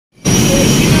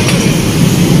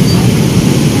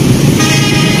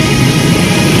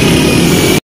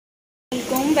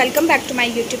Welcome back to my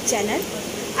YouTube channel.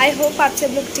 I hope आप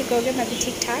सब लोग ठीक होंगे, मैं भी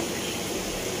ठीक ठाक।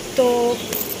 तो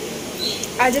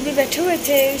आज अभी बैठे हुए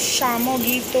थे, शाम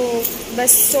होगी तो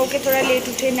बस सो के थोड़ा लेट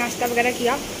उठे, नाश्ता वगैरह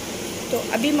किया। तो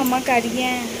अभी मम्मा कर रही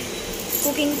हैं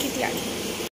कुकिंग की तैयारी।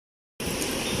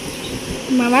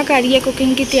 मम्मा कर रही है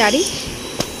कुकिंग की तैयारी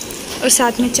और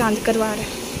साथ में चांद करवा रहा है।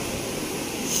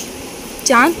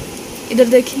 चांद इधर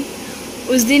देखिए,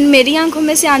 उस दिन मेरी आंखों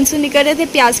में से आंसू निकल रहे थे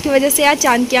प्याज की वजह से, आज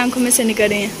चांद की आंखों में से निकल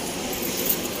रहे हैं।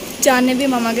 चांद ने भी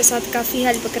मामा के साथ काफ़ी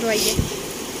हेल्प करवाई है।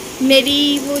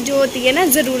 मेरी वो जो होती है ना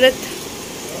ज़रूरत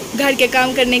घर के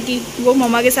काम करने की, वो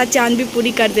मामा के साथ चांद भी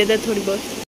पूरी कर देता है थोड़ी बहुत।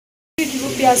 वो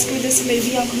प्याज की वजह से मेरी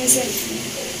भी आंखों में से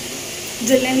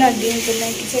जलने लग गई हैं। तो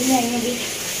मैं किचन में आई हूँ अभी।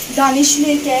 दानिश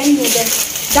ने क्या है नूडल,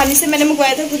 दानिश से मैंने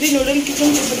मंगवाया था खुद ही नूडल। किचन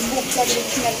में बड़ी भूख लग रही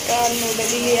थी, मैंने कहा नूडल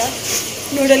ही लिया,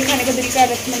 नूडल खाने का दिल कर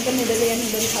रहा था, मैंने कहा नूडल लिया,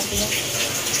 नूडल खाती हूँ।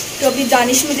 तो अभी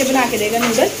दानिश मुझे बना के देगा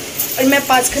नूडल और मैं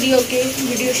पास खड़ी होके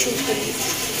वीडियो शूट करूँगी।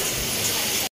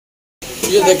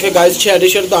 ये देखे गाइस,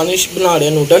 शहरिश और दानिश बना रहे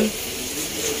हैं नूडल।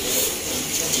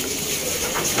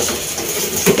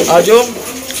 आज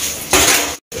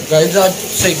गाइस, आज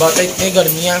सही बात है, इतनी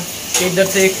गर्मी है कि इधर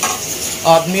से एक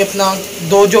आदमी अपना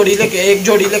एक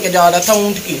जोड़ी लेके जा रहा था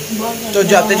ऊँट की। तो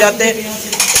जाते जाते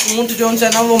ऊँट जो है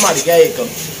ना वो मर गया एक।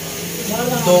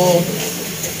 तो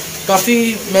काफ़ी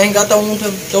महंगा था ऊँट,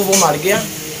 तो वो मर गया।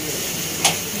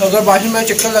 तो अगर बाहर में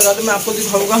चक्कर लगा तो मैं आपको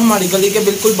दिखाऊंगा। हमारी गली के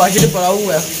बिल्कुल बाहर पड़ा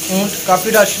हुआ है ऊँट,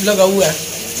 काफ़ी रश लगा हुआ है।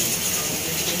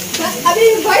 अभी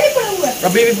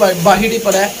भी बाहर ही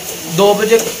पड़ा है, 2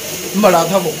 बजे मरा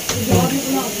था वो।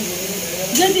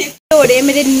 हो रहे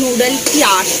मेरे नूडल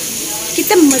तैयार,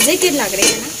 कितने मज़े के लग रहे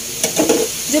हैं ना।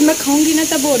 जब मैं खाऊंगी ना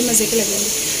तब और मज़े के लगेंगे।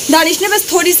 दानिश ने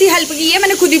बस थोड़ी सी हेल्प की है,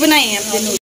 मैंने खुद ही बनाए हैं अपने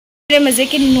नूडल। मेरे मज़े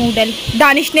के नूडल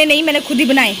दानिश ने नहीं, मैंने खुद ही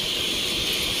बनाए।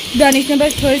 दानिश ने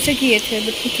बस थोड़े से किए थे,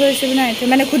 थोड़े से बनाए थे,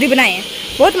 मैंने खुद ही बनाए हैं।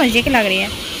 बहुत मज़े के लग रही हैं।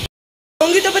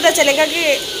 खाऊंगी तो पता चलेगा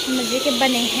कि मज़े के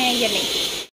बने हैं या नहीं।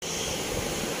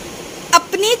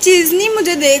 अपनी चीज़ नहीं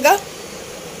मुझे देगा,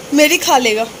 मेरी खा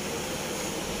लेगा।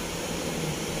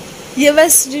 ये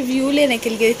बस रिव्यू लेने के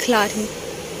लिए खिला रही हूँ।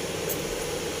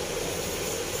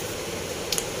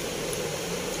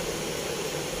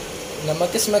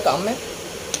 नमक इसमें कम है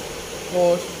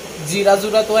और जीरा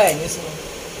जूरा तो है नहीं इसमें।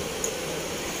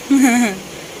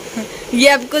 ये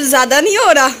अब कुछ ज्यादा नहीं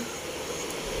हो रहा।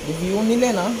 रिव्यू नहीं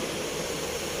लेना,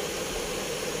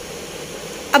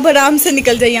 अब आराम से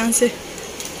निकल जाए यहाँ से।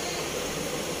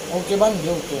 ओके बन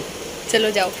गया, ओके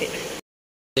चलो जाओ फिर।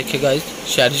 देखिए गाइस,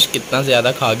 शहरिश कितना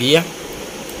ज़्यादा खा गई है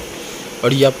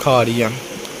और ये अब खा रही है।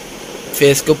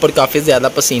 फेस के ऊपर काफ़ी ज़्यादा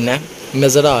पसीना है,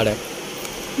 नज़र आ रहा है।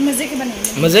 मज़े के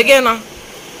बने, मज़े के है ना,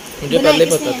 मुझे पहले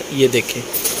पता था। ये देखे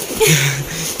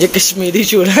ये कश्मीरी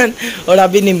चूरन और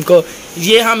अभी निम्को।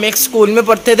 ये हम एक स्कूल में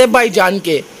पढ़ते थे भाईजान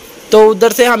के, तो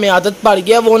उधर से हमें आदत पड़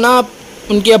गया। वो ना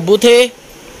उनके अब्बू थे,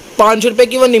 5 रुपए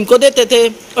की वो निम्को देते थे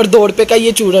और 2 रुपए का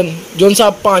ये चूरन जो सा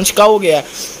 5 का हो गया।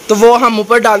 तो वो हम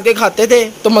ऊपर डाल के खाते थे,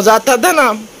 तो मज़ा आता था ना।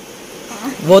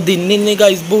 वो दिन नहीं का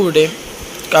इस बूढ़े,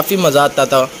 काफ़ी मज़ा आता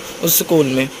था उस स्कूल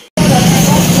में।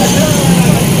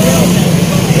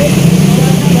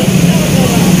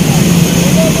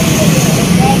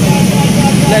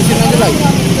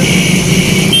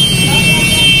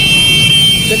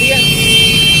 चलिए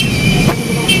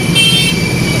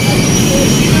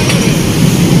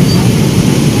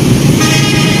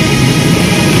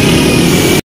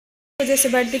जैसे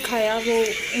बेड दिखाया वो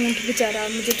ऊँट बेचारा,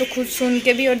 मुझे तो खुद सुन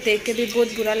के भी और देख के भी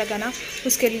बहुत बुरा लगा ना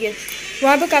उसके लिए।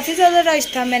 वहाँ पे काफ़ी ज़्यादा रश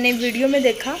था, मैंने वीडियो में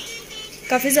देखा,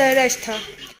 काफ़ी ज़्यादा रश था।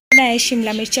 बनाए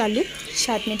शिमला मिर्च आलू,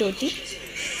 साथ में रोटी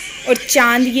और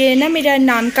चांद। ये ना मेरा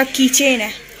नाम का की चेन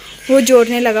है, वो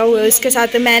जोड़ने लगा हुआ है उसके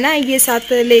साथ। मैं ना ये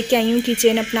साथ लेके आई हूँ की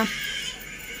चेन अपना,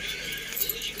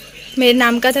 मेरे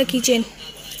नाम का था की चेन,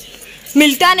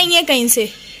 मिलता नहीं है कहीं से,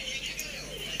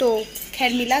 तो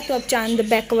खैर मिला। तो अब चांद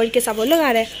बैक कवर के साथ वो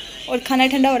लगा रहा है और खाना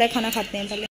ठंडा हो रहा है, खाना खाते हैं।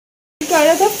 पहले कर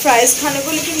रहा था फ्राइज़ खाने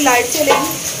को, लेकिन लाइट चले गई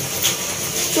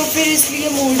तो फिर इसलिए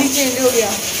मूड ही चेंज हो गया।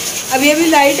 अभी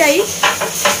लाइट आई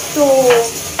तो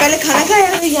पहले खाना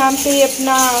खाया। तो यहाँ पे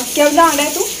अपना क्या बना रहा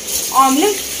है तू?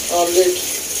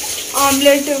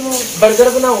 ऑमलेट वो बर्गर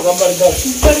बनाऊंगा।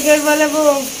 बर्गर वाला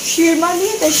वो शीरमा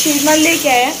नहीं था, शीरमा लेके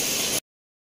आया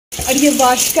और ये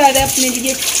वॉश कर रहा है अपने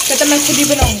लिए, कहता मैं खुद ही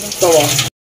बनाऊंगा। तो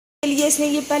लिए इसने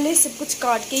ये पहले सब कुछ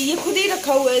काट के ये खुद ही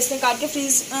रखा हुआ है, इसने काट के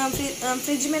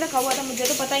फ्रिज में रखा हुआ था। मुझे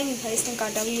तो पता ही नहीं था इसने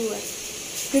काटा भी हुआ है,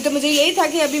 नहीं तो मुझे यही था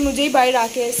कि अभी मुझे ही बाहर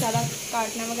आके सारा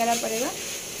काटना वगैरह पड़ेगा।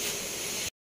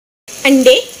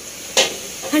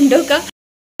 अंडों का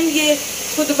ये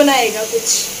खुद बनाएगा कुछ।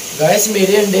 गाइस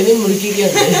मेरे अंडे नहीं, मुर्गी के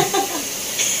अंडे।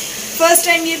 फर्स्ट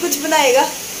टाइम ये कुछ बनाएगा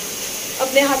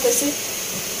अपने हाथों से,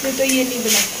 नहीं तो ये नहीं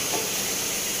बना।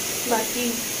 बाकी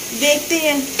देखते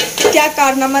हैं क्या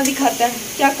कारनामा दिखाता है,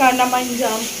 क्या कारनामा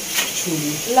अंजाम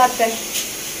लाता है।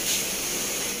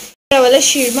 मेरा वाला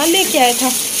शीरमा लेके आया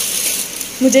था,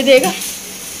 मुझे देगा?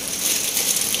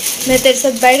 मैं तेरे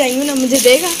साथ बैठ रही हूँ ना, मुझे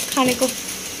देगा खाने को?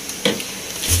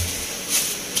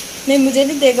 नहीं, मुझे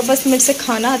नहीं देगा, बस मेरे से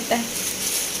खाना आता है।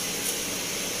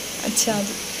 अच्छा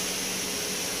जी,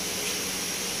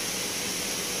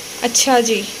 अच्छा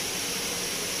जी।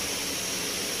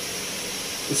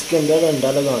 इसके अंदर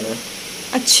अंडा लगाना है।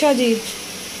 अच्छा जी।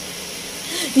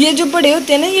 ये जो बड़े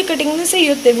होते हैं ना, ये कटिंग में सही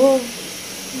होते हैं, वो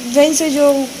वहीं से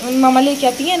जो मामा लेके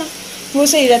आती है ना, वो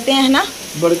सही रहते हैं, है ना?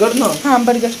 बर्गर ना? हाँ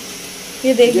बर्गर।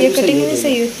 ये देख, ये कटिंग में सही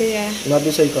सही होते हैं। मैं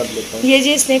भी सही काट लेता हूँ। ये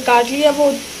जी इसने काट लिया,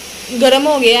 वो गर्म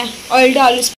हो गया है, ऑयल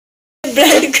डाल उस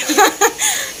ब्रेड का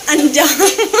अंजाम।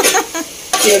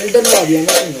 तेल डलवा दिया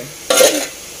ना तुमने?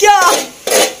 क्या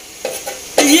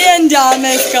ये अंजाम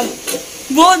है इसका?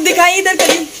 वो दिखाई इधर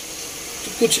कभी।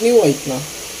 कुछ नहीं हुआ इतना,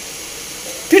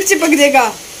 फिर चिपक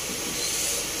जाएगा।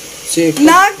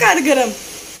 ना कर गरम,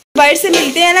 बाहर से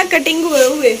मिलते हैं ना कटिंग हुए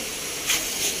हुए,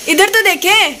 इधर तो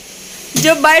देखें,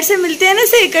 जो बाहर से मिलते हैं ना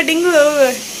सही कटिंग हुए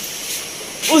हुए,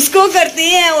 उसको करते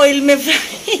हैं ऑयल में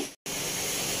फ्राई।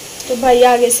 तो भाई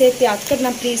आगे से एहतियात करना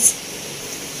प्लीज।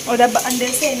 और अब अंडे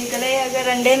से निकले, अगर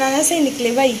अंडे ना से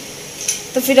निकले भाई,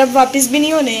 तो फिर अब वापस भी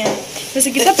नहीं होने हैं।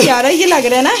 वैसे कितना प्यारा ये लग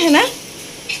रहा है ना?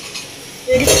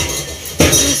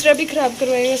 दूसरा भी खराब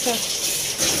करवाएगा साथ।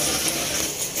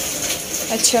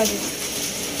 अच्छा जी,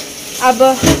 अब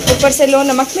ऊपर से लो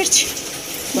नमक मिर्च,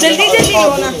 जल्दी जल्दी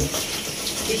लो ना।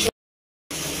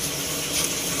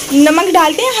 नमक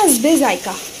डालते हैं हस्बे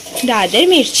जायका, दादर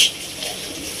मिर्च।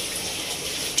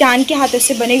 चांद के हाथों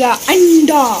से बनेगा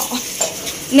अंडा,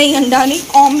 नहीं अंडा नहीं,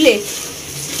 ऑमलेट।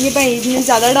 ये भाई इतने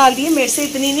ज़्यादा डाल दिए, मेरे से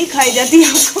इतनी नहीं खाई जाती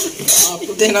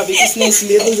आपको देना भी किसने,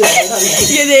 इसलिए तो ज़्यादा डाल दिया।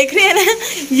 ये देख रहे हैं ना,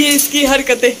 ये इसकी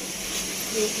हरकतें।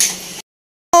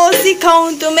 ओ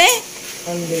सिखाऊं तुम्हें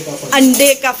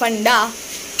अंडे का फंडा।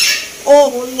 ओ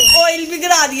ऑयल भी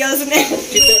गिरा दिया उसने,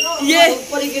 ये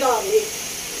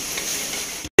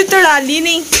तो डाली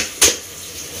नहीं।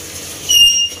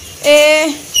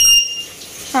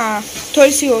 हाँ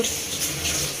थोड़ी सी और,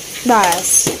 बस।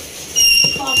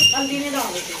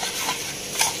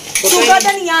 सूखा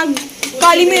धनिया,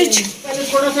 काली मिर्च, पहले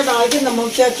थोड़ा सा डाल के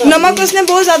नमक चेक कर। नमक उसने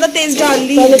बहुत ज्यादा तेज डाल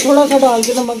दी। पहले थोड़ा सा डाल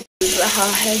के नमक रहा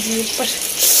है जी ऊपर।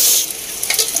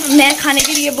 मैं खाने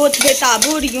के लिए बहुत बेताब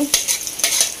हो रही हूँ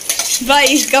भाई।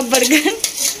 इसका बर्गर,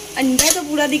 अंडा तो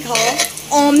पूरा दिखाओ।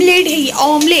 ऑमलेट है ये,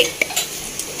 ऑमलेट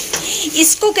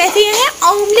इसको कहते हैं,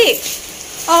 ऑमलेट।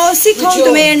 और सिखाओ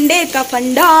तुम्हें अंडे का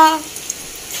फंडा।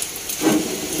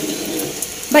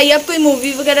 भाई आप कोई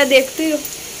मूवी वगैरह देखते हो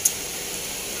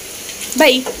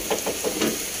भाई?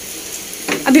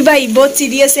 अभी भाई बहुत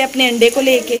सीरियस है अपने अंडे को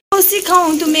लेके। तो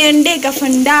सिखाऊं तुम्हें अंडे का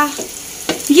फंडा,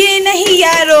 ये नहीं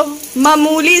यारो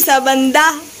मामूली सा बंदा,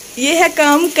 ये है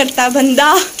काम करता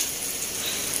बंदा।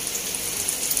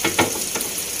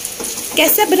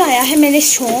 कैसा बनाया है मैंने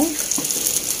शौक,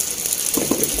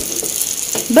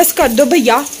 बस कर दो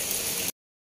भैया।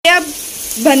 अब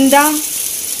बंदा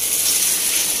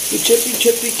पीछे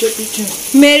पीछे पीछे पीछे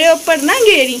मेरे ऊपर ना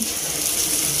गेरी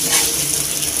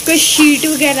कोई शीट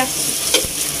वगैरह।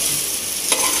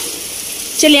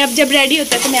 चलिए अब जब रेडी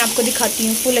होता है तो मैं आपको दिखाती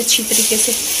हूँ फुल अच्छी तरीके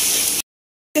से।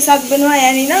 के साथ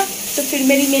बनवाया नहीं ना, तो फिर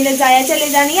मेरी मेहनत ज़ाया चले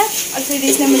जानी है, और फिर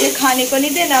इसने मुझे खाने को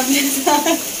नहीं देना अपने साथ।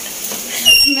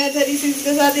 मैं थोड़ी सी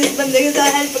इसके साथ, इस बंदे के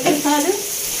साथ हेल्प करवा दूँ।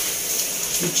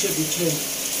 पीछे पीछे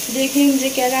देखिए मुझे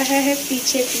कह रहा है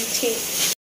पीछे पीछे।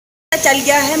 चल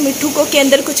गया है मिठू को के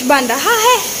अंदर कुछ बन रहा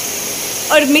है,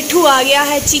 और मिठू आ गया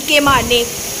है चीखे मारने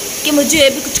कि मुझे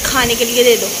भी कुछ खाने के लिए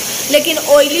दे दो। लेकिन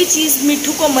ऑयली चीज़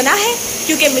मिठू को मना है,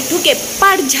 क्योंकि मिठू के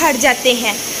पर झड़ जाते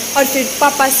हैं, और फिर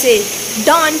पापा से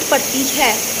डांट पड़ती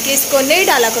है कि इसको नहीं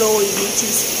डाला करो ऑयली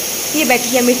चीज़। ये बैठी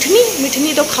है मिठनी,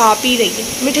 मिठनी तो खा पी रही है।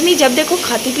 मिठनी जब देखो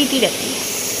खाती पीती रहती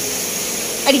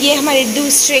है। और ये हमारे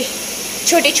दूसरे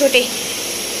छोटे छोटे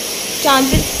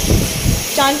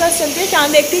चांद का चलते,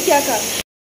 चांद देखते क्या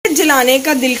कर जलाने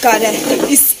का दिल कर रहा है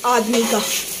इस आदमी का।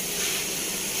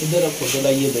 इधर रखो,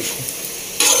 जलाइए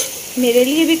देखो। मेरे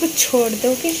लिए भी कुछ छोड़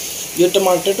दोगे? ये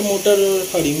टमाटर टमाटर और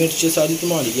हरी मिर्च सारी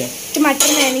तुम्हारी है।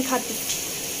 टमाटर मैं नहीं खाती।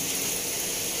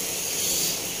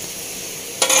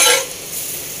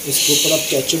 इसके ऊपर आप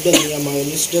केचप डालनी है,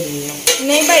 मायोनीज डालनी है।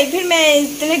 नहीं भाई, फिर मैं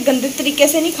इतने गंदे तरीके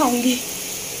से नहीं खाऊंगी।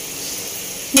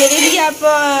 मेरे लिए आप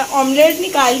ऑमलेट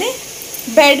निकाल दें,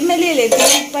 बेड में ले लेती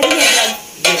हूँ। पर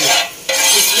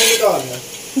इसमें निकालना,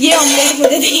 ये ऑमलेट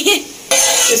मुझे दीजिए।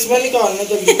 इसमें निकालना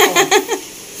जल्दी।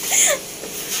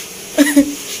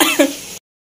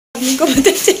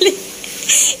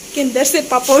 के अंदर से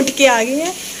पापा उठ के आ गए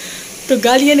हैं, तो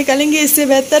गालियाँ निकालेंगे। इससे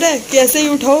बेहतर है कि ऐसे ही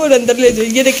उठाओ और अंदर ले जाओ।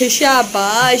 ये देखिए,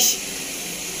 शाबाश।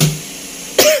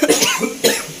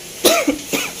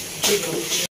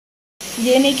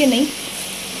 ये नहीं कि नहीं,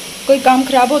 कोई काम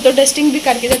खराब हो तो डस्टिंग भी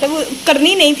करके जाता। वो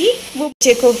करनी नहीं थी, वो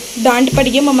बच्चे को डांट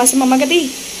पड़ी है मम्मा से। मम्मा कहती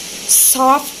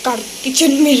साफ कर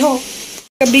किचन में रहो।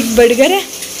 बिग बर्गर है,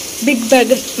 बिग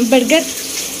बर्गर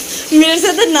मेरे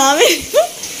साथ तो नाम है।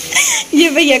 ये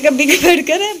भैया का बिग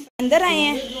बर्गर है। अंदर आए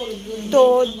हैं तो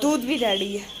दूध भी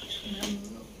रेडी है।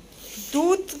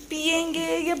 दूध पियेंगे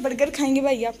या बर्गर खाएंगे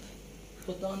भाई आप?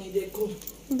 पता नहीं, देखो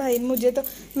भाई मुझे तो,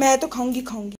 मैं तो खाऊंगी।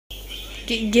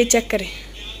 ये चेक करें,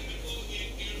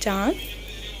 चांद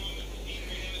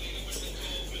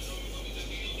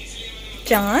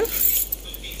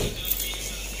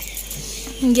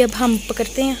ये अब हम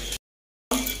पकड़ते हैं।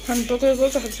 हम पकड़ को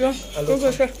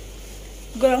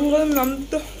गरम नम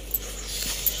तो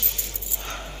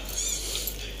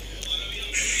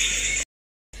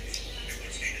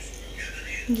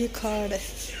ये खा रहा है,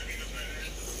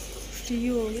 फ्री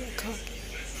हो गया खा के।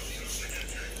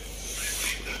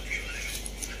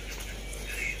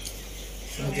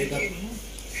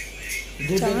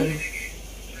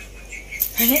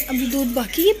 है अभी दूध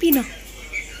बाकी है पीना।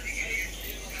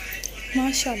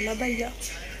 माशाल्लाह भैया,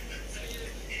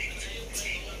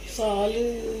 साल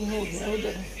हो गया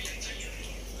उधर।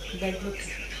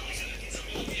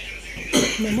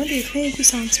 मम्मा देख रहे हैं कि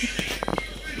सांस में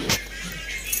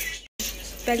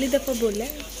पहली दफ़ा बोला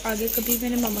है, आगे कभी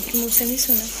मैंने मामा के मुंह से नहीं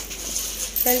सुना।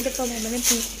 पहली दफ़ा मामा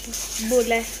ने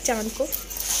बोला है चांद को,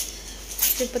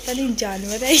 फिर पता नहीं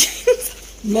जानवर है।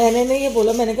 मैंने नहीं ये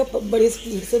बोला, मैंने कहा बड़ी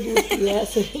स्पीड से दूध पिया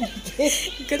ऐसे।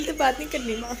 गलत बात नहीं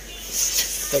करनी माँ।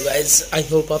 तो गाइस, आई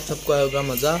होप आप सबको आया होगा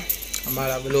मज़ा,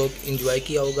 हमारा व्लॉग एंजॉय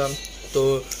किया होगा।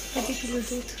 तो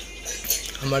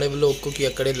हमारे व्लॉग को किया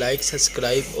करे लाइक,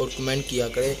 सब्सक्राइब और कमेंट किया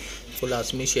करे, तो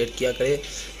लाजमी शेयर किया करे।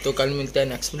 तो कल मिलते हैं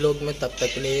नेक्स्ट व्लॉग में, तब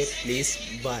तक के लिए प्लीज़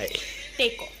बाय,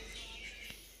 टेक ऑफ।